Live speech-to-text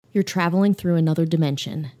You're traveling through another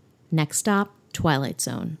dimension. Next stop, Twilight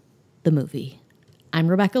Zone, the movie. I'm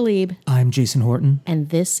Rebecca Lieb. I'm Jason Horton. And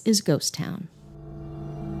this is Ghost Town.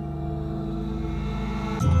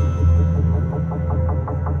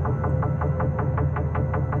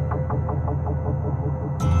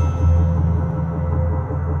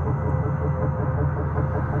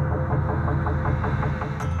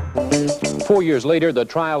 Four years later, the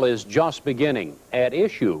trial is just beginning. At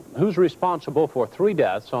issue, who's responsible for 3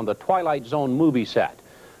 deaths on the Twilight Zone movie set?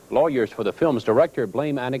 Lawyers for the film's director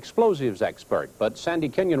blame an explosives expert, but Sandy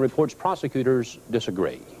Kenyon reports prosecutors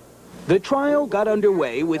disagree. The trial got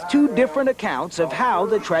underway with 2 different accounts of how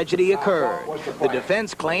the tragedy occurred. The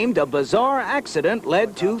defense claimed a bizarre accident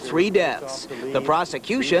led to 3 deaths. The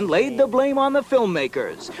prosecution laid the blame on the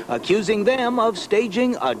filmmakers, accusing them of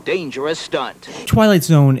staging a dangerous stunt. Twilight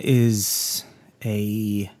Zone is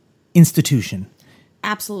a institution.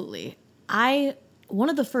 Absolutely. One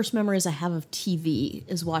of the first memories I have of TV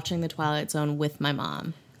is watching the Twilight Zone with my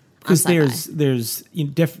mom. Because there's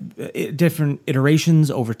different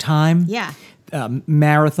iterations over time. Yeah.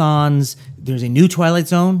 Marathons. There's a new Twilight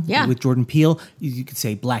Zone with Jordan Peele. You could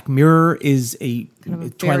say Black Mirror is a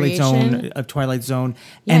Twilight Zone. A Twilight Zone.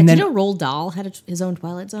 Yeah. And then, do you know Roald Dahl had his own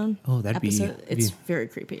Twilight Zone? Oh, that'd episode? It's very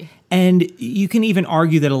creepy. And you can even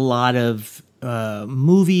argue that a lot of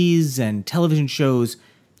movies and television shows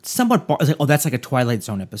somewhat that's like a Twilight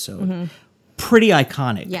Zone episode. Mm-hmm. Pretty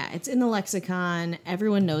iconic. Yeah, it's in the lexicon.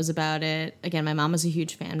 Everyone knows about it. Again, my mom is a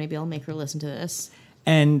huge fan. Maybe I'll make her listen to this.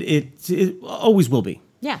 And it always will be.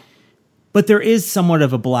 Yeah. But there is somewhat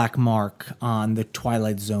of a black mark on the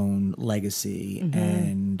Twilight Zone legacy. Mm-hmm.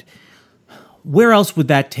 And where else would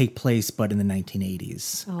that take place but in the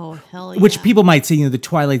 1980s? Oh, hell yeah. Which people might say, the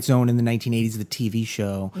Twilight Zone in the 1980s, the TV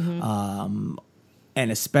show, mm-hmm.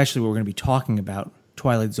 And especially what we're going to be talking about,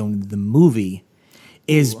 Twilight Zone, the movie,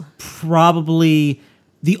 is probably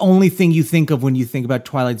the only thing you think of when you think about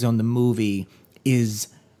Twilight Zone, the movie, is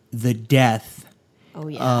the death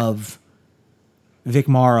of Vic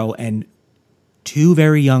Morrow and 2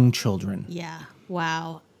 very young children. Yeah.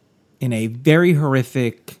 Wow. In a very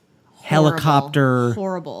horrific helicopter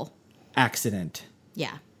accident.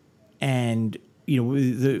 Yeah. And,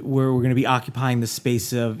 where we're going to be occupying the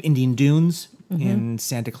space of Indian Dunes in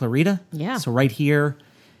Santa Clarita. Yeah. So right here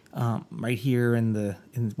not right here,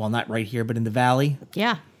 but in the valley.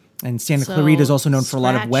 Yeah. And Santa Clarita is also known for a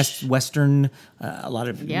lot of westerns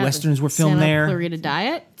were filmed there. Santa Clarita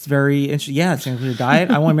Diet. It's very interesting. Yeah, Santa Clarita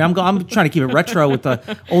Diet. I'm trying to keep it retro with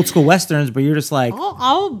the old school westerns, but you're just like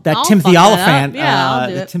I'll Timothy Oliphant. Yeah, I'll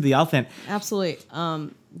do it. Timothy Oliphant. Absolutely.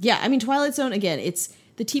 Twilight Zone, again,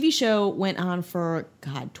 the TV show went on for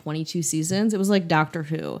 22 seasons. It was like Doctor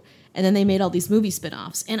Who. And then they made all these movie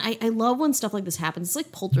spin-offs. And I love when stuff like this happens. It's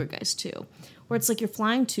like Poltergeist, too. Where it's like you're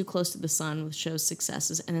flying too close to the sun with show's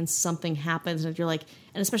successes, and then something happens, and you're like,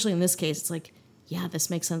 and especially in this case, it's like, yeah, this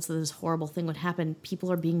makes sense that this horrible thing would happen. People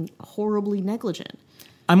are being horribly negligent.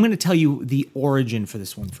 I'm going to tell you the origin for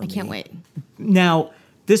this one for me. I can't wait. Now,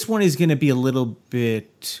 this one is going to be a little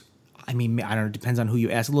bit, I don't know, it depends on who you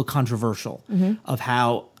ask, a little controversial of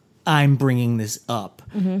how I'm bringing this up.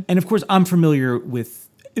 Mm-hmm. And of course,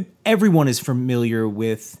 everyone is familiar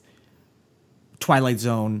with Twilight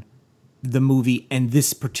Zone, the movie, and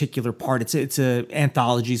this particular part. It's a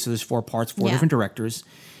anthology, so there's 4 parts, 4 different directors.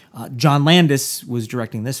 John Landis was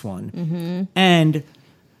directing this one. Mm-hmm. And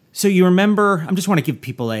so you remember, I just want to give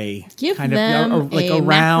people a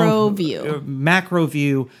macro view. Macro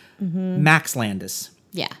view. Mm-hmm. Max Landis.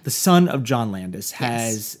 Yeah. The son of John Landis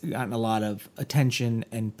has gotten a lot of attention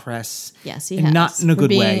and press. Yes, he has. Not in a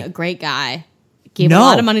good way. Being a great guy. Gave a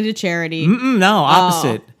lot of money to charity. No,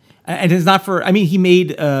 opposite. And it's not for,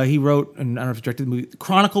 he wrote, and I don't know if he directed the movie,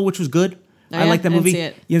 Chronicle, which was good. I like that movie.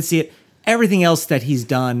 You didn't see it. Everything else that he's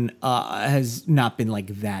done has not been like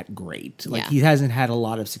that great. He hasn't had a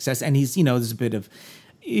lot of success. And he's, there's a bit of,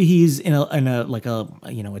 he's in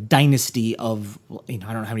a dynasty of, I don't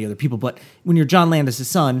know how many other people, but when you're John Landis'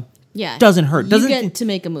 son, doesn't hurt. You get to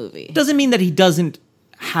make a movie. Doesn't mean that he doesn't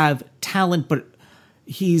have talent, but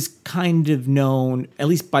he's kind of known, at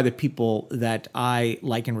least by the people that I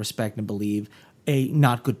like and respect and believe, a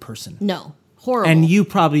not good person. No, horrible. And you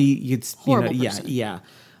probably, horrible person. Yeah.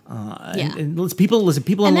 And people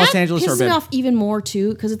in Los Angeles are pisses me off even more too,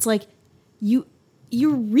 because it's like you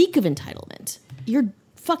reek of entitlement. You're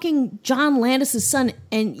fucking John Landis' son,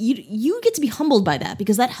 and you get to be humbled by that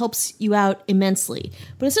because that helps you out immensely.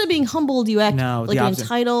 But instead of being humbled, you act like an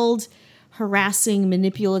entitled, harassing,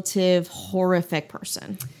 manipulative, horrific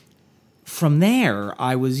person. From there,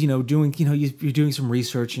 I was, doing, you're doing some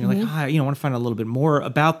research, and you're like, I want to find out a little bit more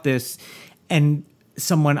about this. And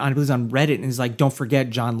someone on Reddit and is like, don't forget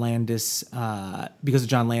John Landis, because of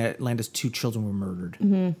John Landis, 2 children were murdered.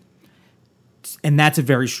 Mm-hmm. And that's a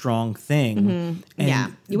very strong thing. Mm-hmm.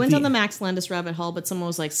 And you went down the Max Landis rabbit hole, but someone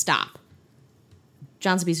was like, stop.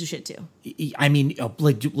 John's a piece of shit too. I mean,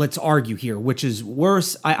 like, let's argue here, which is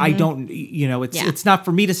worse. I don't, it's not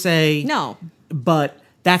for me to say. No. But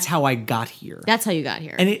that's how I got here. That's how you got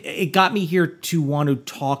here. And it got me here to want to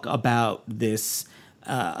talk about this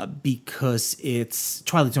because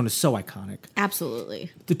Twilight Zone is so iconic. Absolutely.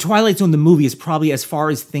 The Twilight Zone, the movie, is probably, as far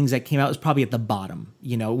as things that came out, is probably at the bottom.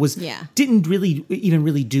 Didn't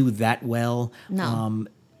really do that well. No.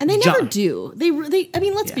 And they never do.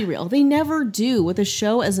 Let's be real. They never do. With a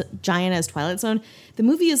show as giant as Twilight Zone, the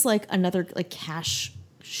movie is like another cash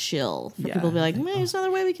shill for people to be like, there's another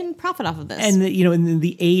way we can profit off of this. And in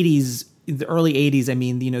the 80s, the early 80s,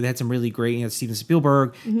 they had some really great, Steven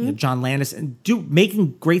Spielberg, John Landis, and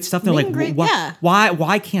making great stuff. They're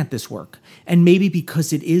why can't this work? And maybe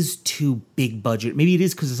because it is too big budget. Maybe it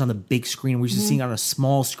is because it's on the big screen. We're just seeing it on a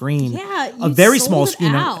small screen. Yeah, a very small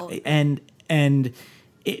screen. And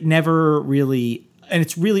it never really, and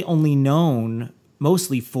it's really only known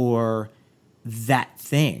mostly for that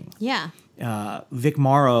thing. Yeah. Vic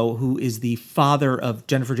Morrow, who is the father of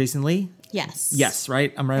Jennifer Jason Leigh. Yes. Yes,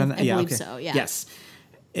 right? I'm right on that? I believe so, yeah. Yes.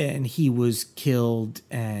 And he was killed,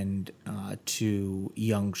 and 2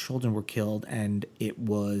 young children were killed, and it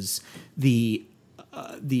was the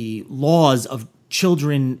laws of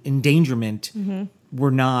children endangerment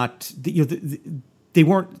were not, they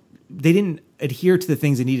didn't adhere to the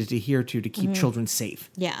things they needed to adhere to keep children safe.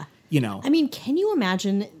 Yeah. I mean, can you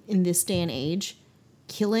imagine in this day and age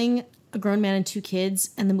killing a grown man and 2 kids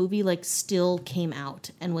and the movie still came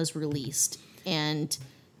out and was released, and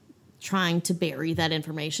trying to bury that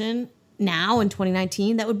information now in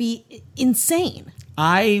 2019? That would be insane.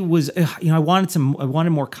 I was, I wanted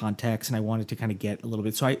more context, and I wanted to kind of get a little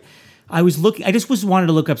bit. So I was looking. I just wanted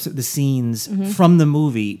to look up the scenes from the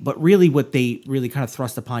movie, but really, what they really kind of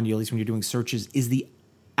thrust upon you, at least when you're doing searches, is the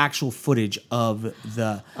actual footage of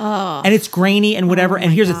the. And it's grainy and whatever.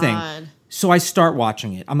 And here's the thing. So I start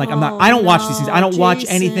watching it. I'm like, I don't watch these things. I don't watch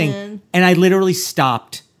anything. And I literally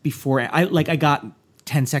stopped before I got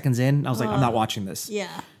 10 seconds in. And I was like, I'm not watching this. Yeah.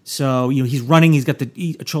 So he's running. He's got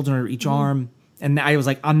the children under each arm. And I was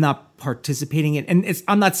like, I'm not participating in. And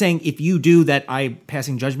I'm not saying if you do that, I'm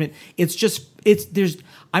passing judgment.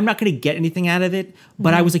 I'm not going to get anything out of it.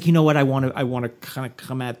 But I was like, you know what? I want to kind of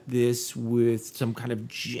come at this with some kind of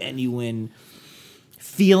genuine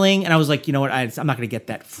feeling. And I was like, you know what? I'm not going to get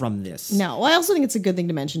that from this. No. Well, I also think it's a good thing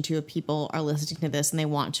to mention too, if people are listening to this and they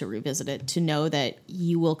want to revisit it, to know that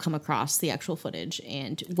you will come across the actual footage,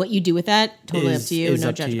 and what you do with that, totally up to you.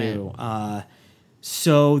 No judgment.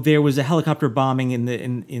 So there was a helicopter bombing in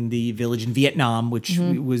the village in Vietnam, which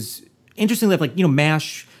was interesting. That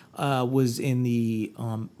MASH was in the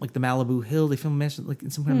the Malibu Hill. They filmed MASH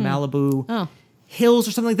in some kind of Malibu hills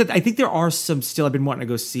or something like that. I think there are some still. I've been wanting to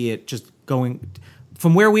go see it. Just going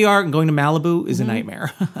from where we are and going to Malibu is a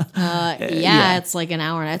nightmare. It's like an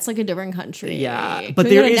hour. It's like a different country. Yeah, but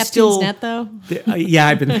there is still net though.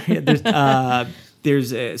 I've been.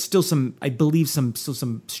 There's still some, I believe, some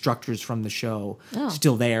structures from the show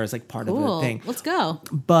still there as part of the thing. Let's go.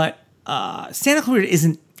 But Santa Clarita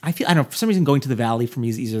isn't. I don't know, for some reason going to the valley for me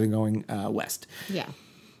is easier than going west. Yeah.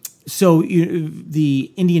 So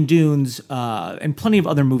the Indian Dunes and plenty of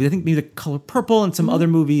other movies. I think maybe The Color Purple and some other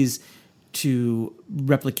movies to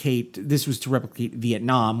replicate. This was to replicate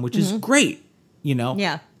Vietnam, which is great.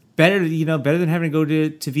 Yeah. Better than having to go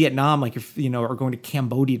to Vietnam, or going to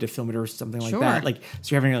Cambodia to film it or something like that.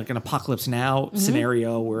 So you're having an Apocalypse Now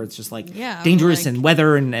scenario where it's just dangerous and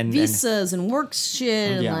weather and visas and work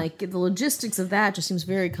shit and the logistics of that just seems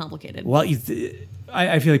very complicated. Well,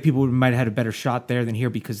 I feel like people might have had a better shot there than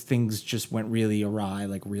here because things just went really awry,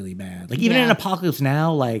 really bad. Even in Apocalypse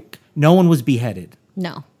Now, no one was beheaded.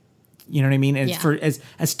 No. You know what I mean? And for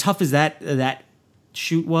as tough as that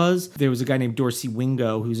shoot was, there was a guy named Dorsey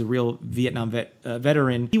Wingo who's a real Vietnam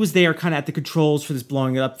veteran. He was there kind of at the controls for this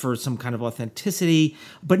blowing it up for some kind of authenticity,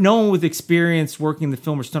 but no one with experience working in the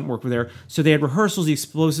film or stunt work were there. So they had rehearsals. The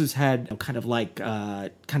explosives had kind of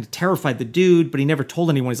terrified the dude, but he never told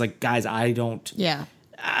anyone. He's like, guys, I don't. Yeah.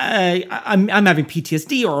 I'm having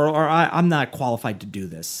PTSD or I'm not qualified to do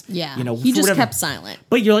this. Yeah. He just kept silent.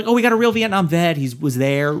 But you're like, oh, we got a real Vietnam vet. He was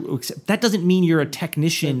there. That doesn't mean you're a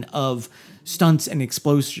technician of stunts and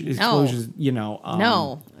explosions.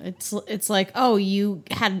 No, it's like, oh, you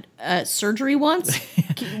had surgery once.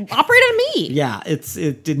 Operate on me. Yeah,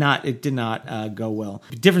 it did not go well.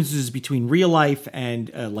 The differences between real life and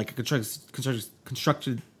a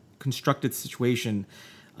constructed constructed situation,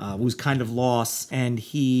 was kind of lost, and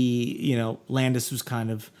he, Landis was kind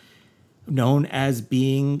of known as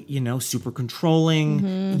being, super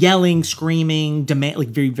controlling, yelling, screaming,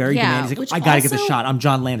 very, very demanding. He's like, I gotta get the shot. I'm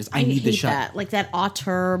John Landis. I need the shot. That. Like that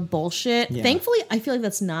auteur bullshit. Yeah. Thankfully, I feel like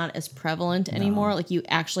that's not as prevalent anymore. Like you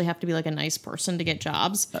actually have to be like a nice person to get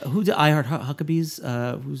jobs. Who did I Heart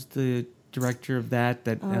Huckabees? Who's the director of that?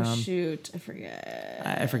 Shoot, I forget.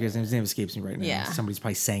 I forget his name. His name escapes me right now. Yeah. Somebody's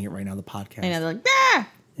probably saying it right now on the podcast. I know, they're like, ah!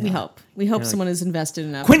 Yeah. We hope someone is invested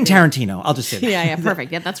enough. Quentin Tarantino. I'll just say that. Yeah,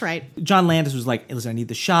 perfect. Yeah, that's right. John Landis was like, listen, I need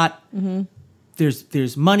the shot. Mm-hmm.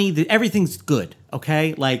 There's money. Everything's good.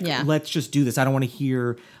 Okay, let's just do this. I don't want to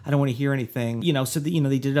hear anything. So they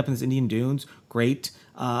did it up in this Indian Dunes. Great.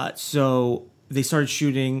 So they started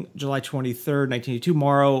shooting July 23rd, 1982.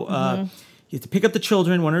 Morrow, you have to pick up the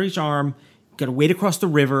children, one on each arm. Got to wade across the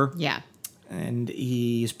river. Yeah. And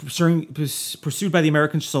he's pursued by the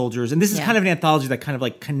American soldiers. And this is kind of an anthology that kind of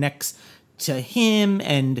like connects to him,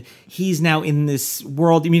 and he's now in this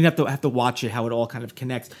world. I mean, you have to watch it, how it all kind of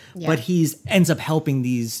connects. Yeah. But ends up helping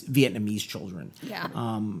these Vietnamese children. Yeah.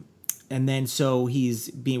 And then so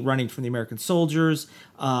he's running from the American soldiers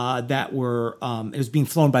that were it was being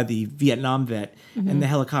flown by the Vietnam vet, and the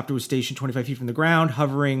helicopter was stationed 25 feet from the ground,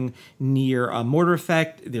 hovering near a mortar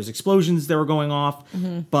effect. There's explosions that were going off,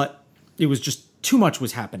 but it was just too much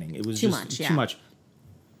was happening. It was too much.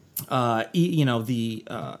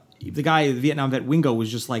 The guy, the Vietnam vet Wingo,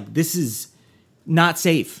 was just like, "This is not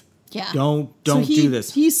safe. Yeah, don't do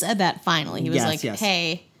this." He said that finally. He was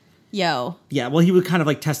 "Hey, yo." Yeah, well, he would kind of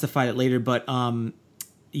like testify it later, but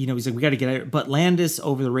he's like, "We got to get out." But Landis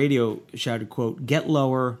over the radio shouted, "Quote: Get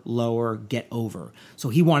lower, lower, get over." So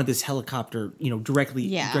he wanted this helicopter,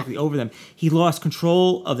 directly over them. He lost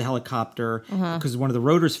control of the helicopter because one of the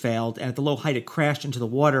rotors failed, and at the low height, it crashed into the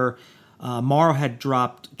water. Morrow had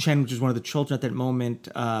dropped. Chen, which was one of the children at that moment,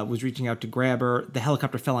 was reaching out to grab her. The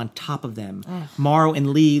helicopter fell on top of them. Morrow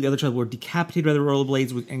and Lee, the other child, were decapitated by the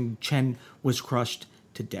rollerblades, and Chen was crushed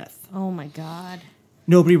to death. Oh my God.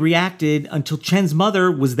 Nobody reacted until Chen's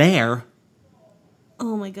mother was there.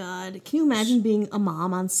 Oh my God. Can you imagine being a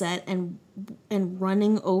mom on set and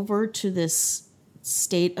running over to this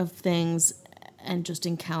state of things and just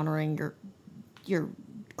encountering your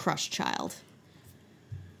crushed child?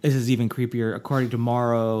 This is even creepier. According to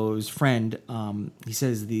Morrow's friend, he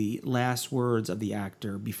says the last words of the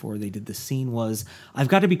actor before they did the scene was, "I've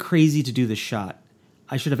got to be crazy to do this shot.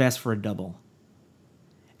 I should have asked for a double."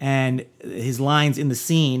 And his lines in the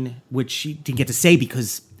scene, which he didn't get to say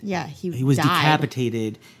because he was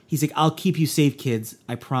decapitated. He's like, "I'll keep you safe, kids.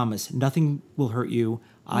 I promise. Nothing will hurt you.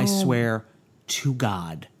 I swear to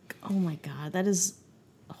God." Oh my God, that is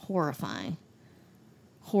horrifying.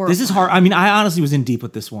 This is hard. I mean, I honestly was in deep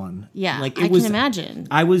with this one. Yeah, I can imagine.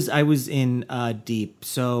 I was in deep.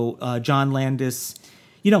 So John Landis,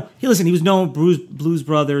 he was known Blues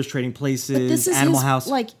Brothers, Trading Places, but this is Animal House.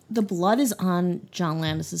 Like the blood is on John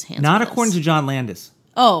Landis's hands. Not according to John Landis.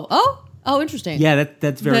 Oh, interesting. Yeah,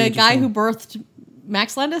 that's very interesting. The guy who birthed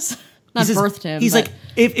Max Landis, birthed him. He's like,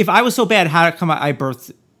 if I was so bad, how come I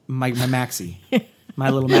birthed my Maxie? My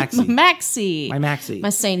little Maxie. My Maxie. My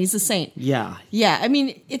saint. He's a saint. Yeah. Yeah. I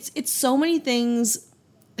mean, it's so many things.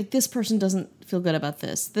 Like, this person doesn't feel good about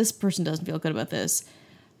this. This person doesn't feel good about this.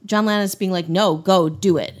 John Landis being like, no, go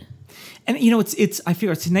do it. And, I figure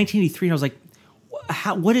it's in 1983, and I was like,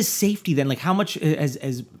 what is safety then? Like, how much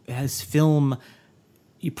has film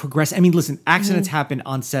progressed? I mean, listen, accidents happen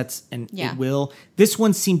on sets, and it will. This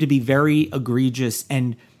one seemed to be very egregious,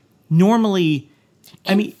 and normally...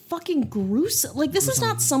 fucking gruesome. Like, this is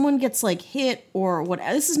not someone gets like hit or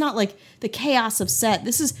whatever. This is not like the chaos of set.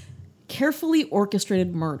 This is carefully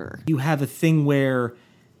orchestrated murder. You have a thing where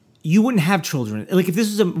you wouldn't have children. Like, if this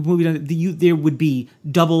was a movie, there would be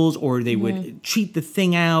doubles, or they would cheat the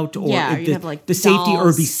thing out, or have like the safety, or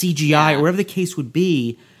dolls. be CGI, or whatever the case would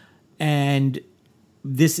be. And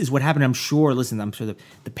this is what happened. I'm sure the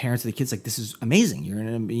parents of the kids, like, this is amazing. You're in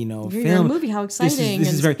a film. You're in a movie. How exciting!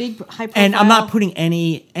 This is very big, high profile. And I'm not putting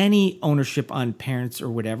any ownership on parents or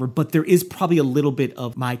whatever, but there is probably a little bit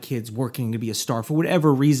of my kids working to be a star for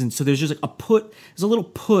whatever reason. So there's just like there's a little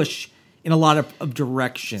push in a lot of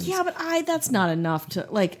directions. Yeah, but that's not enough to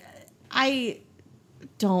like. I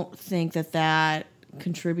don't think that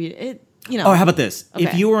contributed. Oh, how about this? Okay.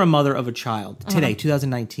 If you were a mother of a child today,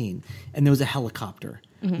 2019, and there was a helicopter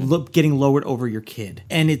getting lowered over your kid,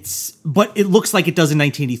 but it looks like it does in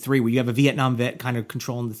 1983, where you have a Vietnam vet kind of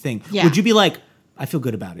controlling the thing. Yeah. Would you be like, I feel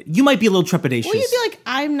good about it? You might be a little trepidatious. Well, you'd be like,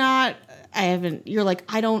 I haven't. You're like,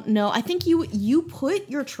 I don't know. I think you put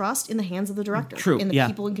your trust in the hands of the director, True, in the yeah.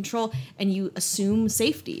 people in control, and you assume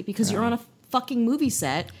safety because you're on a fucking movie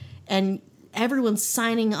set and everyone's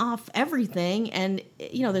signing off everything, and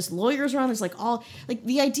there's lawyers around. There's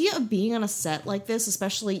the idea of being on a set like this,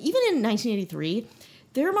 especially even in 1983.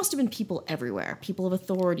 There must have been people everywhere, people of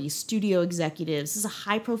authority, studio executives. This is a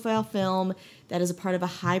high-profile film that is a part of a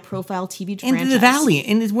high-profile TV franchise. In the Valley,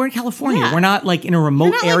 and we're in California. Yeah. We're not in a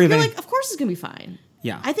remote area. You're like, of course it's going to be fine.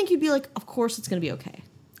 Yeah. I think you'd be like, of course it's going to be okay.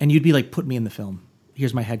 And you'd be like, put me in the film.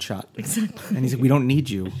 Here's my headshot. Exactly. And he's like, we don't need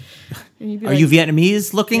you. And you'd be Are you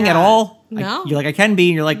Vietnamese looking at all? No. You're like, I can be.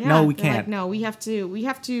 And you're like, Yeah, no, we they're can't. like, no, we have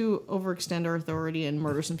to overextend our authority and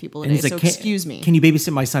murder some people And today. he's like, Excuse me. Can you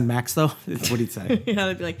babysit my son Max though? That's what he'd say. Yeah,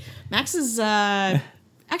 they'd be like, Max is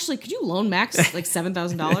actually, could you loan Max like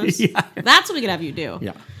 $7,000? Yeah. That's what we could have you do.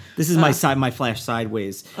 Yeah. This is my flash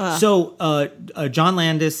sideways. So John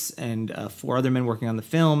Landis and 4 other men working on the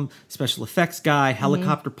film, special effects guy,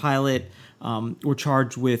 helicopter pilot, were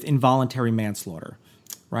charged with involuntary manslaughter,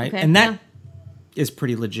 right? Okay, and that is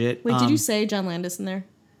pretty legit. Wait, did you say John Landis in there?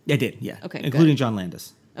 I did, yeah. Okay, including good. John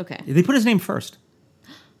Landis. Okay. They put his name first.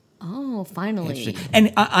 Oh, finally.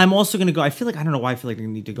 And I'm also going to go, I don't know why I feel like I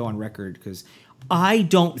need to go on record, because I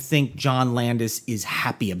don't think John Landis is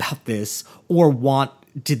happy about this or want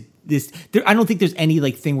to this. I don't think there's any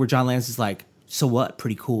thing where John Landis is like, so what?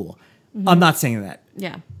 Pretty cool. Mm-hmm. I'm not saying that.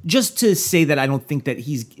 Yeah. Just to say that I don't think that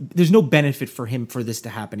there's no benefit for him for this to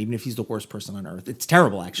happen, even if he's the worst person on earth. It's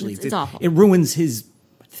terrible, actually. It's awful. It ruins his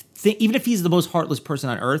thing. Even if he's the most heartless person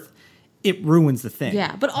on earth, it ruins the thing.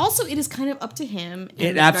 Yeah, but also it is kind of up to him and the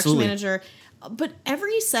production absolutely. manager. But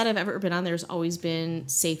every set I've ever been on, there's always been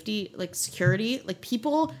safety, security,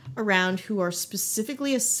 people around who are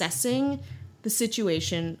specifically assessing the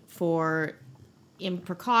situation for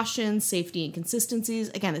precautions, safety, and consistencies.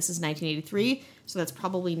 Again, this is 1983, so that's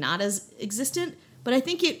probably not as existent. But I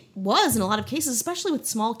think it was in a lot of cases, especially with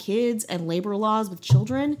small kids and labor laws with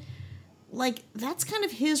children. That's kind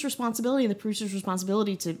of his responsibility and the producer's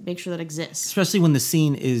responsibility to make sure that exists. Especially when the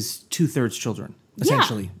scene is 2/3 children,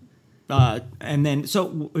 essentially. And then,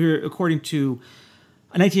 so according to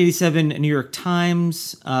a 1987 New York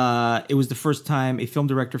Times, it was the first time a film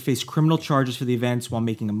director faced criminal charges for the events while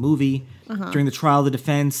making a movie. During the trial, the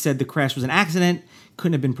defense said the crash was an accident,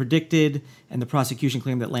 couldn't have been predicted, and the prosecution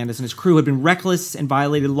claimed that Landis and his crew had been reckless and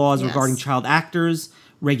violated laws regarding child actors,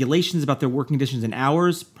 regulations about their working conditions and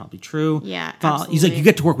hours. Probably true. Yeah, He's like, absolutely. you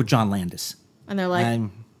get to work with John Landis. And they're like,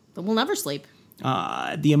 but we'll never sleep. There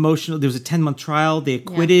was a 10-month trial. They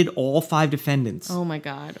acquitted all 5 defendants. Oh my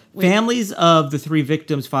God. Families of the 3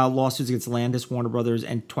 victims filed lawsuits against Landis, Warner Brothers,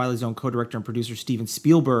 and Twilight Zone co-director and producer Steven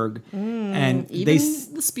Spielberg. And Even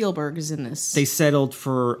the Spielberg is in this. they settled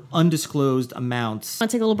for undisclosed amounts. Want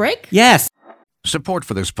to take a little break? Yes. Support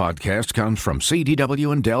for this podcast comes from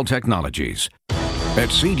CDW and Dell Technologies. At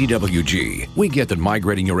CDWG, we get that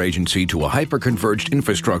migrating your agency to a hyper-converged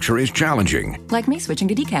infrastructure is challenging. Like me switching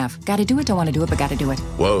to decaf. Gotta do it, don't want to do it, but gotta do it.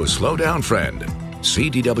 Whoa, slow down, friend.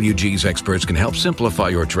 CDWG's experts can help simplify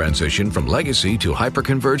your transition from legacy to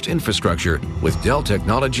hyper-converged infrastructure with Dell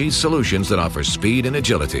Technologies solutions that offer speed and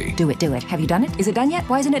agility. Do it. Have you done it? Is it done yet?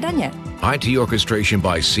 Why isn't it done yet? IT orchestration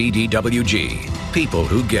by CDWG. People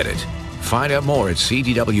who get it. Find out more at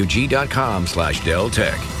cdwg.com/Dell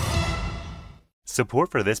Tech.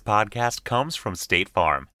 Support for this podcast comes from State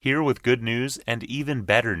Farm, here with good news and even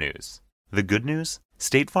better news. The good news?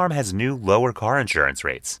 State Farm has new lower car insurance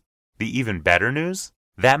rates. The even better news?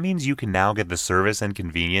 That means you can now get the service and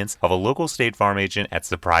convenience of a local State Farm agent at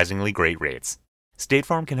surprisingly great rates. State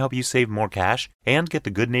Farm can help you save more cash and get the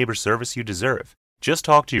good neighbor service you deserve. Just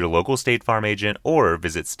talk to your local State Farm agent or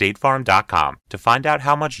visit statefarm.com to find out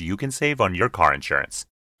how much you can save on your car insurance.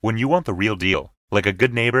 When you want the real deal, like a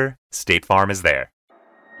good neighbor, State Farm is there.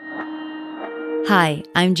 Hi,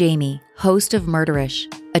 I'm Jamie, host of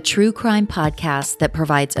Murderish, a true crime podcast that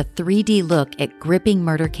provides a 3D look at gripping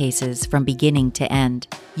murder cases from beginning to end.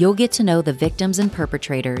 You'll get to know the victims and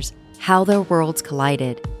perpetrators, how their worlds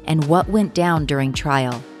collided, and what went down during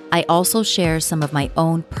trial. I also share some of my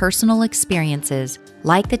own personal experiences,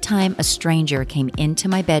 like the time a stranger came into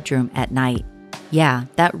my bedroom at night. Yeah,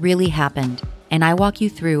 that really happened, and I walk you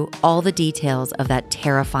through all the details of that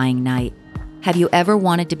terrifying night. Have you ever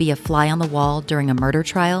wanted to be a fly on the wall during a murder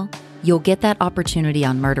trial? You'll get that opportunity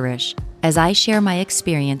on Murderish, as I share my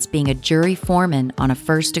experience being a jury foreman on a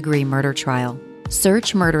first-degree murder trial.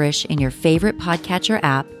 Search Murderish in your favorite podcatcher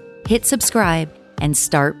app, hit subscribe, and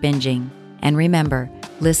start binging. And remember,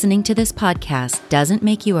 listening to this podcast doesn't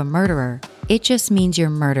make you a murderer. It just means you're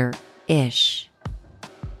murder-ish.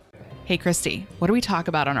 Hey, Christy, what do we talk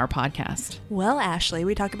about on our podcast? Well, Ashley,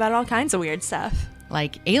 we talk about all kinds of weird stuff.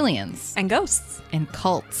 Like aliens. And ghosts. And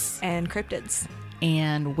cults. And cryptids.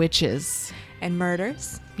 And witches. And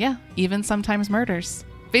murders. Yeah, even sometimes murders.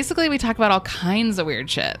 Basically, we talk about all kinds of weird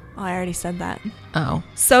shit. Oh, I already said that. Oh.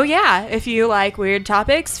 So yeah, if you like weird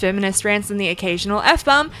topics, feminist rants, and the occasional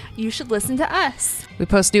F-bomb, you should listen to us. We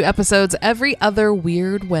post new episodes every other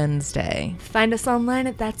Weird Wednesday. Find us online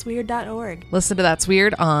at that'sweird.org. Listen to That's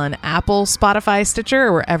Weird on Apple, Spotify, Stitcher,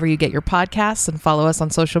 or wherever you get your podcasts, and follow us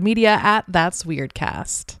on social media at That's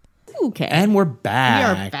Weirdcast. Okay. And we're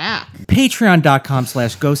back. We are back.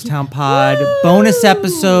 Patreon.com/GhostTownPod. Bonus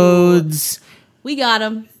episodes. We got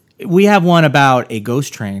them. We have one about a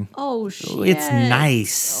ghost train. Oh, shit. It's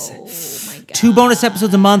nice. Oh, my God. 2 bonus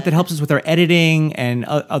episodes a month. It helps us with our editing and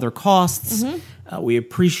other costs. We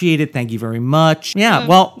appreciate it. Thank you very much. Yeah,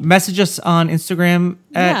 well, message us on Instagram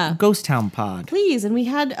at Ghost Town Pod. Please. And we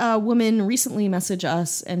had a woman recently message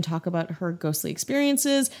us and talk about her ghostly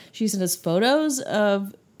experiences. She sent us photos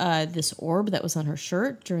of this orb that was on her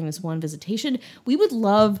shirt during this one visitation. We would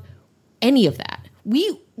love any of that.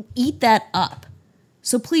 We eat that up.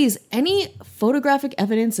 So please, any photographic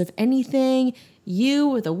evidence of anything, you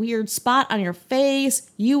with a weird spot on your face,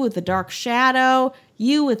 you with a dark shadow,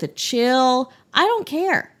 you with a chill, I don't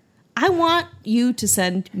care. I want you to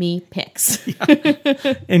send me pics.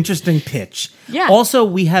 Interesting pitch. Yeah. Also,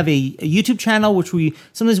 we have a YouTube channel, which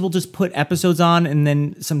sometimes we'll just put episodes on and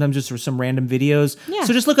then sometimes just for some random videos. Yeah.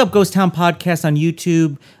 So just look up Ghost Town Podcast on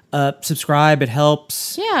YouTube. Subscribe. It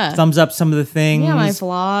helps. Yeah. Thumbs up some of the things. Yeah, my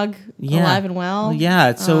vlog, Alive and Well.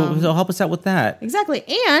 Yeah, so help us out with that. Exactly.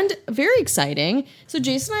 And very exciting. So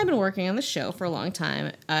Jason and I have been working on the show for a long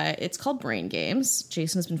time. It's called Brain Games.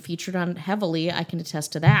 Jason has been featured on it heavily. I can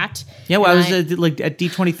attest to that. Yeah, well, I was at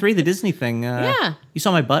D23, the Disney thing. Yeah. You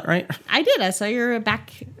saw my butt, right? I did. I saw your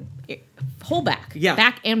whole back. Yeah.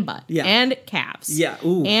 Back and butt. Yeah. And calves. Yeah.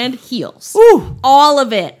 Ooh. And heels. Ooh. All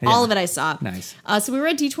of it. Yeah. All of it I saw. Nice. So we were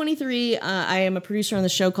at D23. I am a producer on the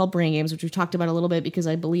show called Brain Games, which we've talked about a little bit because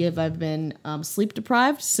I believe I've been sleep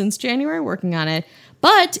deprived since January working on it.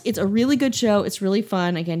 But it's a really good show. It's really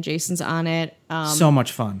fun. Again, Jason's on it. So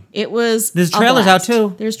much fun. It was There's trailers out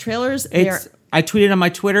too. There's trailers. I tweeted on my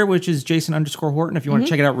Twitter, which is Jason_Horton, if you want to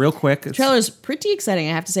check it out real quick. Trailer's pretty exciting,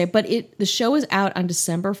 I have to say. But the show is out on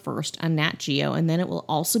December 1st on Nat Geo, and then it will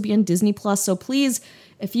also be on Disney Plus. So please,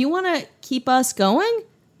 if you want to keep us going,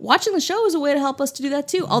 watching the show is a way to help us to do that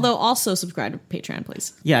too. Although also subscribe to Patreon,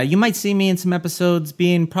 please. Yeah, you might see me in some episodes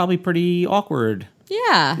being probably pretty awkward.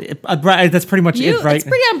 Yeah. That's pretty much it, right? It's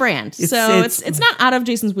pretty on brand. It's not out of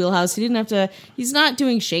Jason's wheelhouse. He's not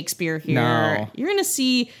doing Shakespeare here. No. You're going to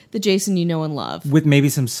see the Jason you know and love. With maybe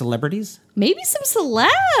some celebrities? Maybe some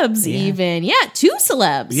celebs even. Yeah, 2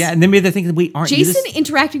 celebs. Yeah, and then maybe they're thinking, wait, aren't Jason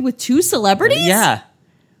interacting with 2 celebrities? Yeah.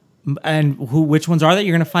 And which ones are they?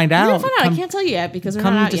 You're going to find out. You're going to find out. I can't tell you yet because we're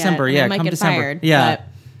not out December. yet. Yeah, I might come get December. fired. Yeah. But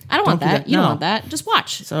I don't want that. You don't want that. Just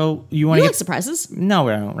watch. So you want to like surprises? No,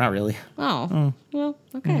 not really. Oh. Well,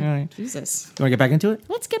 okay. All right. Jesus. You want to get back into it?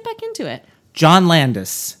 Let's get back into it. John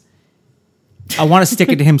Landis. I want to stick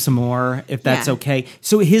it to him some more, if that's okay.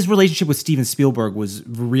 So his relationship with Steven Spielberg was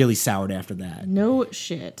really soured after that. No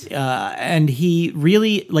shit. And he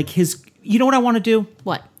really, you know what I want to do?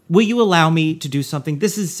 What? Will you allow me to do something?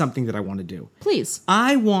 This is something that I want to do. Please.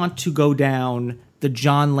 I want to go down the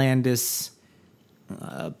John Landis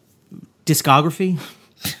discography.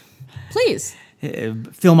 Please.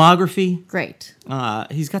 Filmography. Great.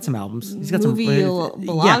 He's got some albums. He's got Movie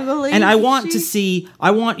some and I want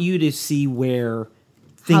you to see where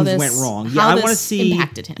things went wrong. Yeah, I want to see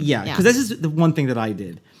impacted him. Yeah, because this is the one thing that I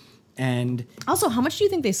did. And also, how much do you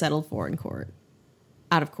think they settled for in court?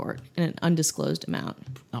 Out of court in an undisclosed amount.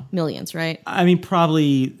 Oh. Millions, right? I mean,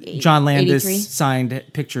 probably John Landis 83? signed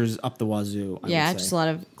pictures up the wazoo. I would say. Just a lot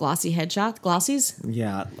of glossy headshots. Glossies?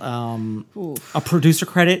 Yeah. A producer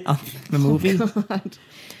credit on the movie. Oh, God.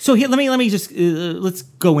 So here, let me just let's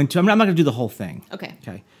go into. I'm not going to do the whole thing. Okay.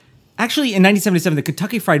 Actually, in 1977, the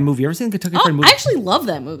Kentucky Fried Movie. Ever seen the Kentucky Fried Movie? I actually love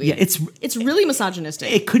that movie. Yeah, it's really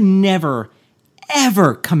misogynistic. It could never,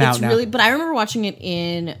 ever come out now. But I remember watching it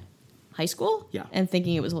in high school, and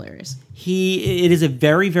thinking it was hilarious. It is a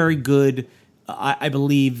very, very good, I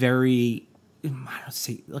believe, very, I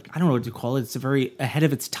don't know what to call it. It's a very ahead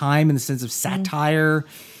of its time in the sense of satire.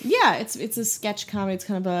 Yeah, it's a sketch comedy. It's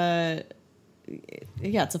kind of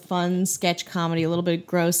it's a fun sketch comedy, a little bit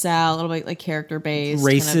gross out, a little bit like character based,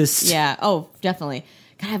 racist. Oh, definitely.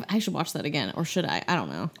 God, I should watch that again, or should I? I don't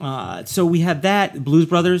know. So we have that Blues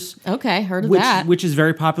Brothers. Okay, heard of which, that. which is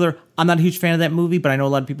very popular. I'm not a huge fan of that movie, but I know a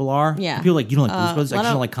lot of people are. Yeah. People are like, you don't like Blues Brothers? I just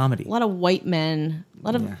don't like comedy. A lot of white men, a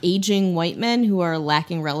lot of aging white men who are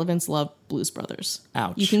lacking relevance love Blues Brothers.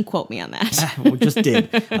 Ouch. You can quote me on that. We just did.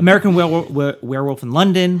 American Werewolf in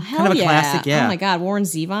London. Hell kind of a classic, yeah. Oh my God, Warren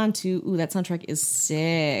Zevon too. Ooh, that soundtrack is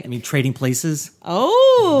sick. I mean, Trading Places.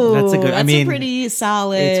 Oh, That's a good. That's a pretty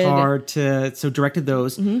solid. It's hard to. So directed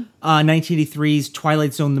those. 1983's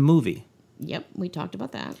Twilight Zone the movie. Yep, we talked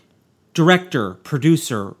about that. Director,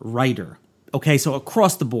 producer, writer. Okay, so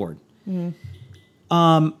across the board.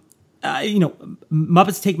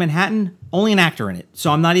 Muppets Take Manhattan, only an actor in it,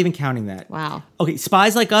 so I'm not even counting that. Wow. Okay,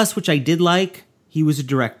 Spies Like Us, which I did like, he was a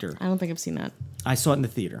director. I don't think I've seen that. I saw it in the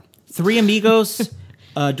theater. Three Amigos,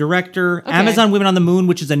 director. Okay. Amazon Women on the Moon,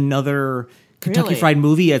 which is another Kentucky Fried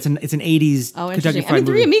movie. It's an 80s Kentucky Fried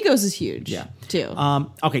movie. Three Amigos is huge, too.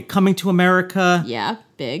 Okay, Coming to America. Yeah,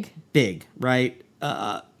 big. Big, right?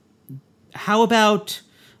 How about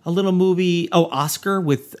a little movie? Oh, Oscar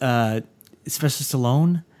with Sylvester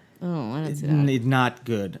Stallone. Oh, I didn't see that. Not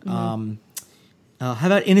good. How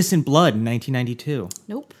about Innocent Blood in 1992?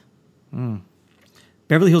 Nope.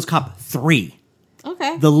 Beverly Hills Cop 3.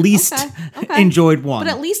 Okay. The least enjoyed one.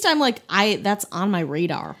 But at least I'm like, that's on my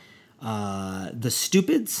radar. The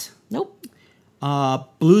Stupids. Nope.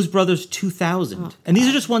 Blues Brothers 2000. And these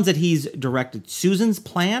are just ones that he's directed. Susan's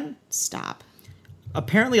Plan. Stop.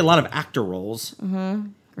 Apparently a lot of actor roles.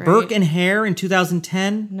 Great. Burke and Hare in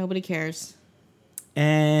 2010. Nobody cares.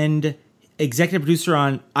 And executive producer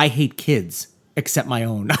on I Hate Kids, Except My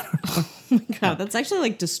Own. I don't know. Oh my God, that's actually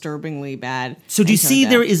like disturbingly bad. So do you see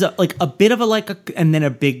there is a bit of and then a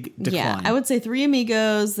big decline? Yeah, I would say Three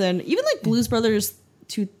Amigos, then even like Blues Brothers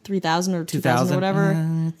 3000 or 2000 or whatever.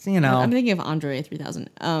 I'm thinking of Andre 3000.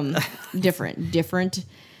 Different.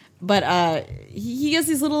 But he gets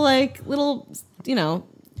these little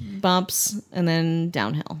bumps and then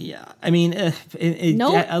downhill. Yeah, I mean,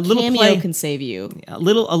 no a little cameo play can save you. A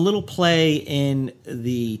little play in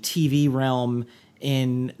the TV realm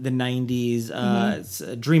in the 90s. It's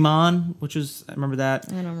Dream On, which was, I remember that.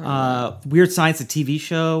 I don't remember that. Weird Science, the TV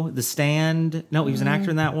show. The Stand. No, he was an actor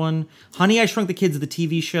in that one. Honey, I Shrunk the Kids, the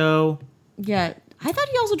TV show. Yeah, I thought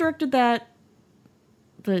he also directed the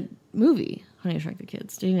movie, Honey, I Shrunk the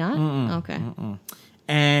Kids. Did he not? Okay.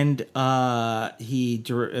 And he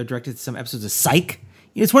directed some episodes of Psych.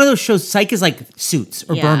 It's one of those shows. Psych is like Suits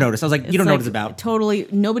or Burn Notice. I was like, you don't know what it's about. Totally,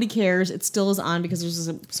 nobody cares. It still is on because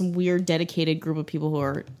there's some weird dedicated group of people who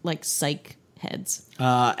are like psych heads.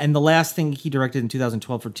 And the last thing he directed in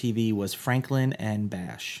 2012 for TV was Franklin and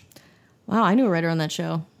Bash. Wow, I knew a writer on that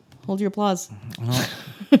show. Hold your applause.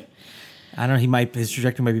 I don't know. His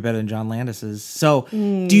trajectory might be better than John Landis's. So,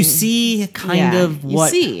 do you see kind of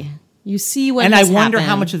what you see what? And has I wonder happened.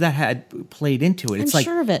 how much of that had played into it. It's I'm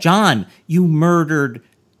sure of it. John, you murdered,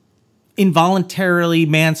 involuntarily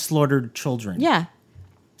manslaughtered children. Yeah.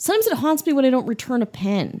 Sometimes it haunts me when I don't return a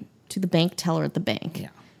pen to the bank teller at the bank. Yeah.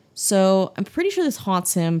 So I'm pretty sure this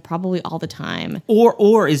haunts him probably all the time.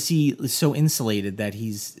 Or is he so insulated that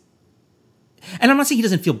he's? And I'm not saying he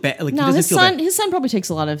doesn't feel bad. Like, No, he doesn't his son probably takes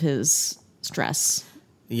a lot of his stress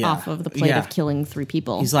off of the plate of killing 3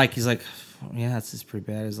 people. He's like, yeah, this is pretty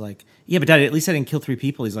bad. He's like, yeah, but Dad, at least I didn't kill 3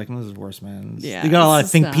 people. He's like, no, this is worse, man. Yeah, you got a lot of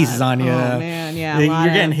think pieces on you. Oh man, yeah,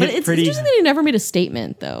 You're getting hit but it's pretty. interesting that he never made a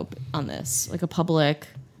statement though on this, like a public.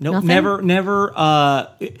 No, nothing? never.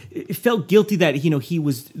 It felt guilty that he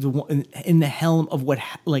was the one in the helm of what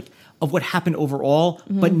happened overall,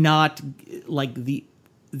 but not like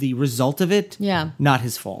the result of it. Yeah, not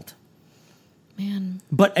his fault. Man,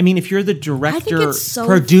 but I mean, if you're the director, so,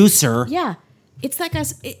 producer, yeah, it's that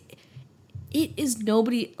guy's. It is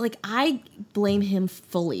nobody. Like, I blame him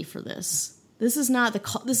fully for this. This is not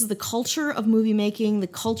this is the culture of movie making, the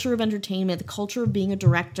culture of entertainment, the culture of being a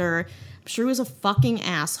director. I'm sure he was a fucking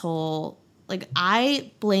asshole. Like,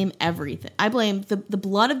 I blame everything. I blame the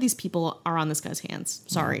blood of these people are on this guy's hands.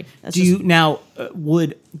 Sorry.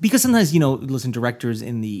 Because sometimes, listen, directors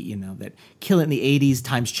in the, that kill it in the 80s,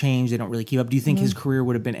 times change, they don't really keep up. Do you think his career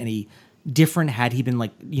would have been any different had he been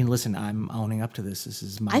like, listen, I'm owning up to this. This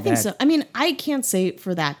is my bad. I think so. I mean, I can't say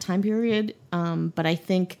for that time period, but I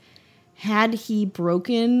think had he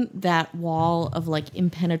broken that wall of like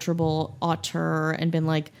impenetrable auteur and been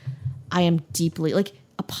like, I am deeply like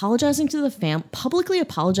apologizing to the publicly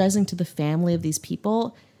apologizing to the family of these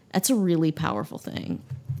people, that's a really powerful thing.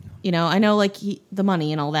 I know like the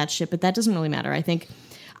money and all that shit, but that doesn't really matter. I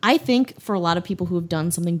think for a lot of people who have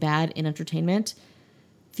done something bad in entertainment,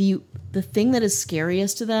 the thing that is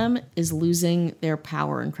scariest to them is losing their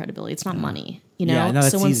power and credibility. It's not money. you know? Yeah, no,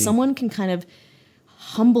 that's so when easy. someone can kind of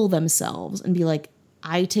humble themselves and be like,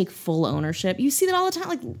 I take full ownership. You see that all the time.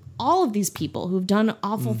 Like all of these people who've done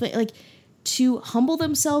awful things, like to humble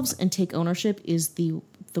themselves and take ownership is the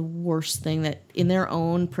worst thing that in their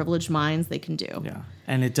own privileged minds they can do. Yeah.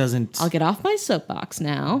 And it doesn't... I'll get off my soapbox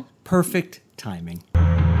now. Perfect timing.